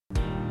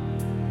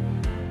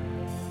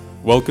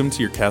Welcome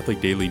to your Catholic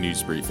Daily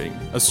News Briefing,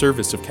 a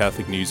service of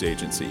Catholic News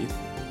Agency.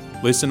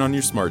 Listen on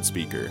your smart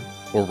speaker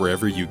or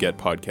wherever you get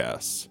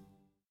podcasts.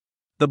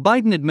 The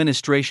Biden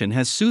administration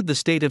has sued the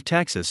state of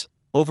Texas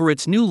over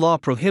its new law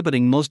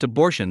prohibiting most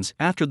abortions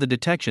after the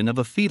detection of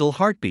a fetal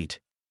heartbeat.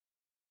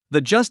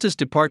 The Justice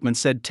Department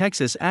said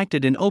Texas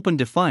acted in open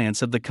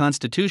defiance of the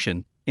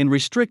Constitution in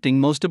restricting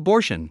most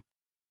abortion.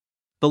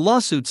 The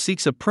lawsuit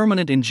seeks a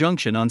permanent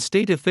injunction on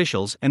state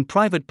officials and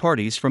private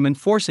parties from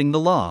enforcing the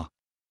law.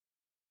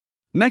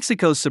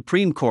 Mexico's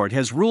Supreme Court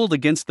has ruled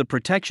against the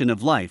protection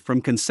of life from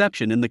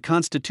conception in the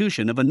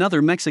constitution of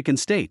another Mexican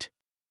state.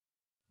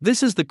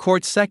 This is the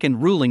court's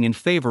second ruling in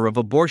favor of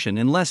abortion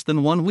in less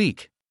than 1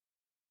 week.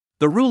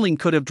 The ruling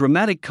could have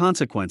dramatic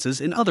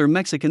consequences in other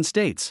Mexican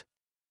states.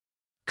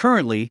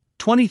 Currently,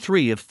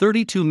 23 of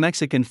 32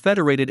 Mexican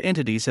federated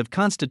entities have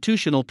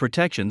constitutional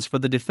protections for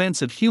the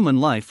defense of human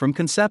life from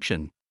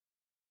conception.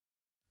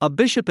 A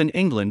bishop in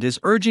England is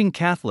urging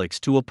Catholics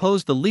to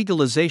oppose the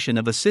legalization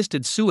of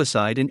assisted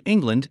suicide in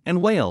England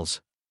and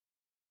Wales.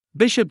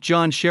 Bishop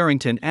John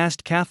Sherrington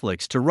asked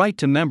Catholics to write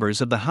to members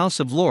of the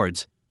House of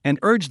Lords and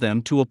urge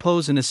them to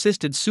oppose an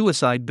assisted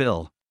suicide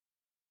bill.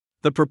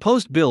 The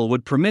proposed bill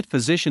would permit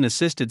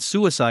physician-assisted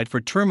suicide for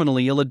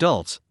terminally ill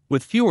adults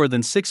with fewer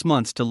than 6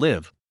 months to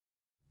live.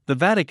 The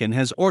Vatican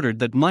has ordered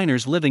that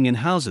minors living in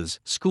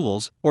houses,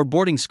 schools, or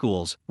boarding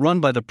schools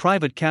run by the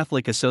private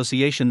Catholic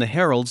association the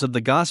Heralds of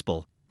the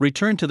Gospel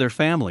return to their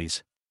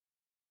families.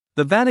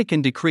 The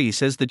Vatican decree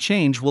says the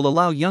change will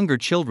allow younger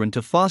children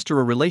to foster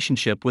a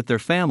relationship with their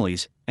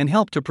families and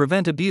help to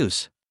prevent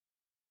abuse.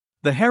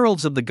 The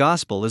Heralds of the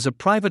Gospel is a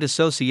private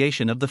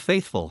association of the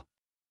faithful.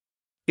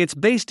 It's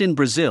based in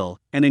Brazil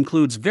and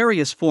includes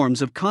various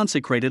forms of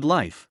consecrated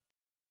life.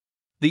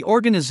 The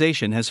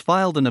organization has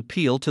filed an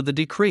appeal to the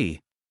decree.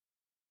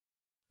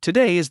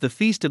 Today is the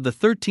feast of the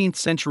 13th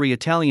century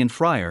Italian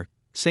friar,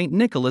 Saint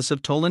Nicholas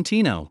of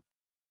Tolentino.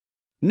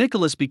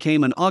 Nicholas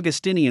became an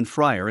Augustinian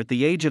friar at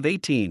the age of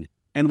 18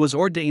 and was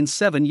ordained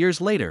 7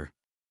 years later.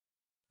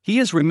 He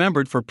is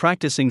remembered for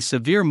practicing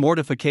severe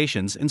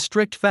mortifications and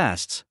strict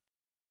fasts.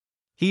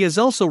 He is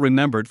also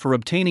remembered for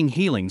obtaining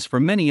healings for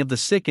many of the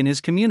sick in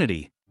his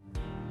community.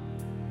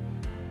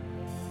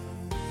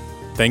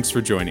 Thanks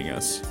for joining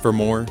us. For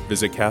more,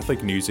 visit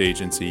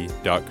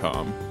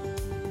CatholicNewsAgency.com.